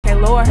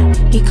galore.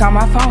 He called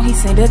my phone, he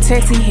sent a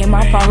text, he hit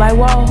my phone like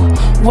whoa,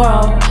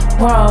 whoa,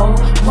 whoa,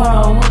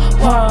 whoa,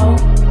 whoa.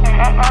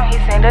 He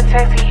sent a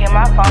text, he hit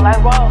my phone like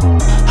whoa.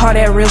 All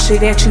that real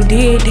shit that you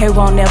did, they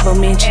won't never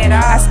mention.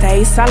 I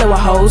stay solid with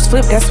hoes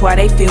flip, that's why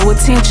they feel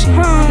attention.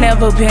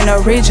 Never been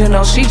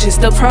original, she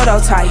just a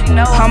prototype.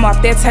 I'm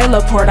off that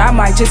Taylor port, I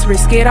might just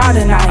risk it all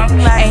tonight.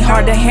 Ain't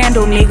hard to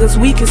handle, niggas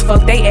weak as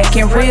fuck, they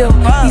acting real.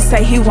 He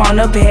say he want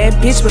a bad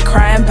bitch, but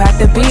crying about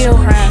the bill.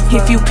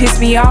 If you piss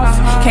me off,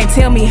 can't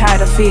tell me how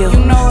to feel.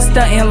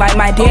 Stuntin' like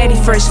my daddy,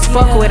 fresh as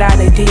fuck without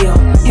a deal.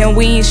 And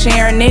we ain't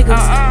sharing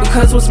niggas,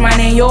 because what's mine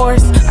ain't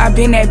yours. I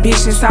been that bitch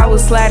since I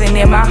was sliding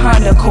in my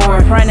Honda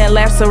Accord. Running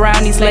laps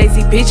around these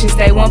lazy bitches,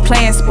 they want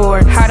playing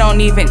sport. I don't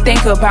even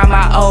think about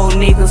my old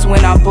niggas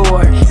when I'm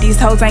bored. These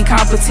hoes ain't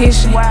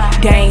competition,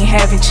 they ain't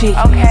having chicken.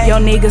 Yo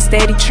niggas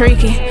steady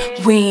tricking,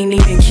 we ain't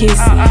even kissing.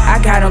 I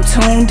got them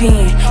tuned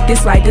in,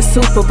 this like the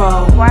Super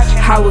Bowl.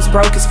 I was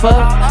broke as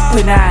fuck,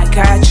 but now I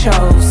got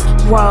chose.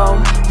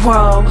 Whoa,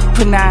 whoa,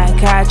 but now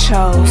I got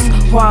chose.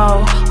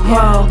 Whoa,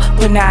 whoa,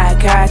 but now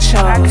I got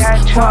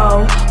chose.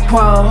 Whoa,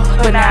 whoa,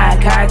 but now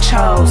I got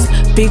chose.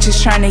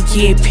 Bitches tryna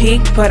get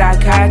picked, but I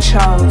got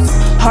chose.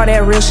 All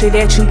that real shit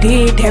that you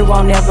did, they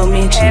won't never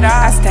mention.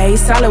 I stay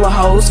solid with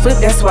hoes flip,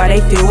 that's why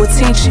they feel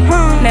attention.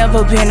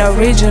 Never been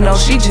original,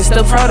 she just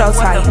a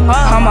prototype.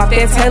 I'm off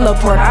that Taylor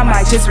port, I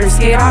might just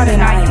risk it all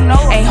tonight.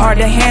 Ain't hard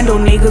to handle,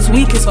 niggas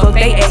weak as fuck,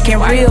 they acting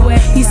real.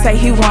 He say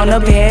he want a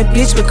bad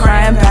bitch, but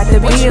crying about the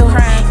bill.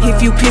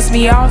 If you piss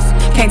me off,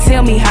 can't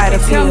tell me how to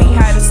feel.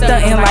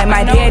 Stuntin' like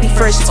my daddy,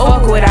 fresh as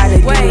fuck without a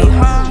deal.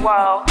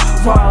 Whoa,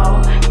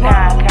 whoa,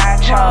 now I got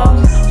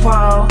chose.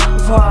 Whoa,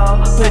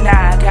 whoa, but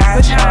now I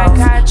got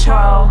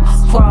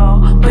chose. Whoa,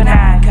 whoa, but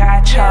now I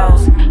got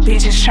chose.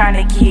 Bitches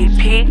tryna get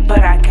picked, but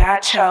I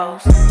got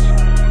chose.